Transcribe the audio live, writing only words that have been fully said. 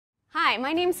Hi,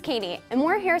 my name's Katie, and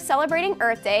we're here celebrating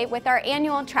Earth Day with our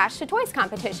annual Trash to Toys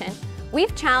competition.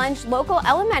 We've challenged local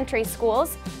elementary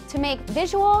schools to make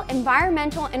visual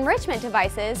environmental enrichment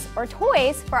devices, or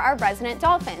toys, for our resident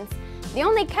dolphins. The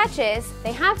only catch is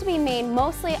they have to be made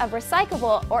mostly of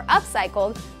recyclable or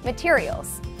upcycled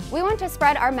materials. We want to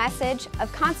spread our message of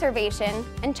conservation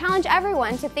and challenge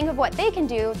everyone to think of what they can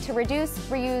do to reduce,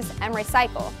 reuse, and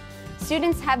recycle.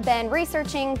 Students have been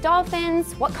researching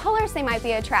dolphins, what colors they might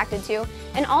be attracted to,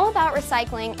 and all about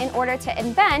recycling in order to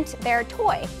invent their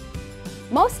toy.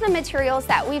 Most of the materials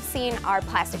that we've seen are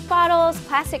plastic bottles,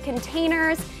 plastic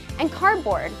containers, and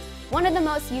cardboard. One of the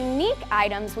most unique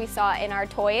items we saw in our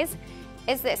toys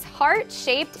is this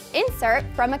heart-shaped insert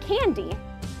from a candy.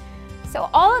 So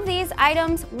all of these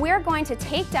items we're going to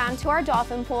take down to our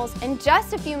dolphin pools in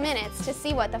just a few minutes to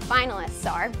see what the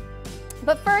finalists are.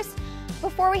 But first,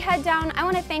 before we head down, I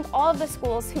want to thank all of the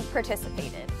schools who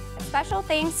participated. A special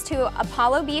thanks to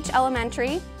Apollo Beach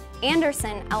Elementary,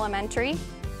 Anderson Elementary,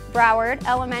 Broward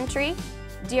Elementary,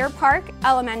 Deer Park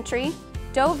Elementary,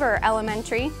 Dover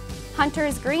Elementary,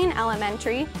 Hunters Green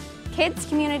Elementary, Kids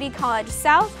Community College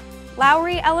South,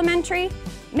 Lowry Elementary,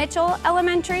 Mitchell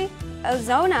Elementary,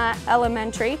 Ozona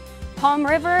Elementary, Palm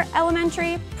River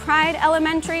Elementary, Pride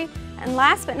Elementary, and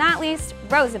last but not least,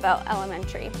 Roosevelt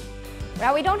Elementary.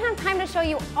 Now, we don't have time to show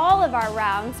you all of our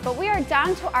rounds, but we are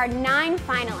down to our 9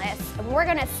 finalists, and we're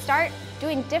gonna start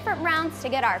doing different rounds to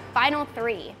get our final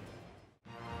 3.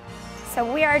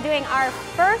 So we are doing our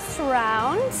first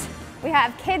round. We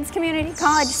have Kids Community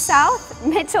College South,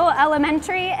 Mitchell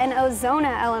Elementary, and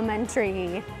Ozona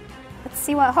Elementary. Let's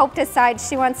see what Hope decides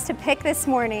she wants to pick this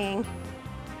morning.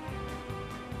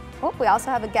 Oh, we also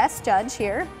have a guest judge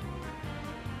here.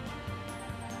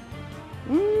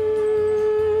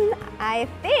 I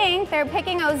think they're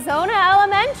picking Ozona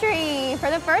Elementary for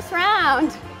the first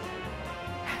round.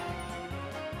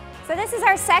 So this is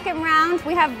our second round.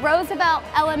 We have Roosevelt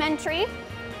Elementary,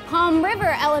 Palm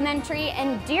River Elementary,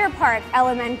 and Deer Park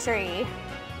Elementary.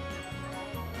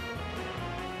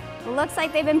 Looks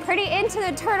like they've been pretty into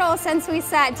the turtle since we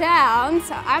sat down,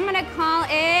 so I'm gonna call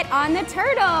it on the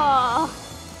turtle.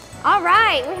 All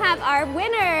right, we have our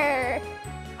winner.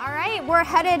 All right, we're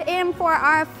headed in for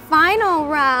our final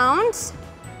round.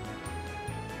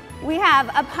 We have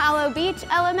Apollo Beach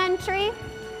Elementary,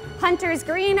 Hunters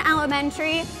Green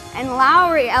Elementary, and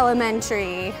Lowry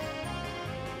Elementary.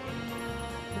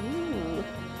 Ooh.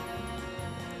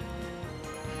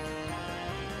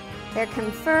 They're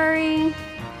conferring,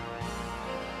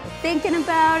 thinking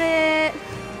about it.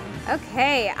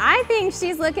 Okay, I think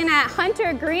she's looking at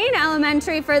Hunter Green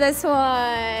Elementary for this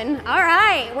one. All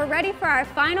right, we're ready for our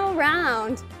final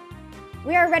round.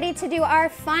 We are ready to do our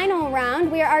final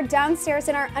round. We are downstairs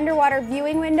in our underwater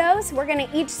viewing windows. We're gonna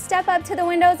each step up to the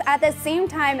windows at the same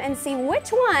time and see which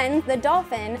one the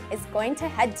dolphin is going to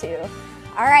head to.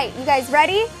 All right, you guys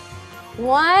ready?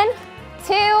 1,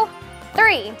 2,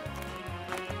 3.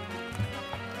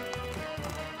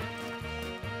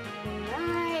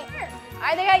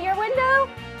 Are they at your window?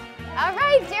 All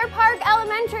right, Deer Park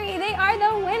Elementary, they are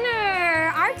the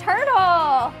winner, our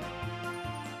turtle.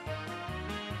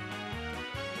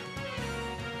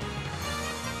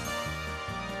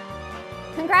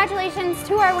 Congratulations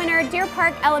to our winner, Deer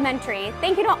Park Elementary.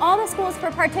 Thank you to all the schools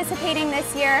for participating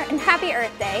this year, and happy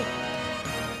Earth Day.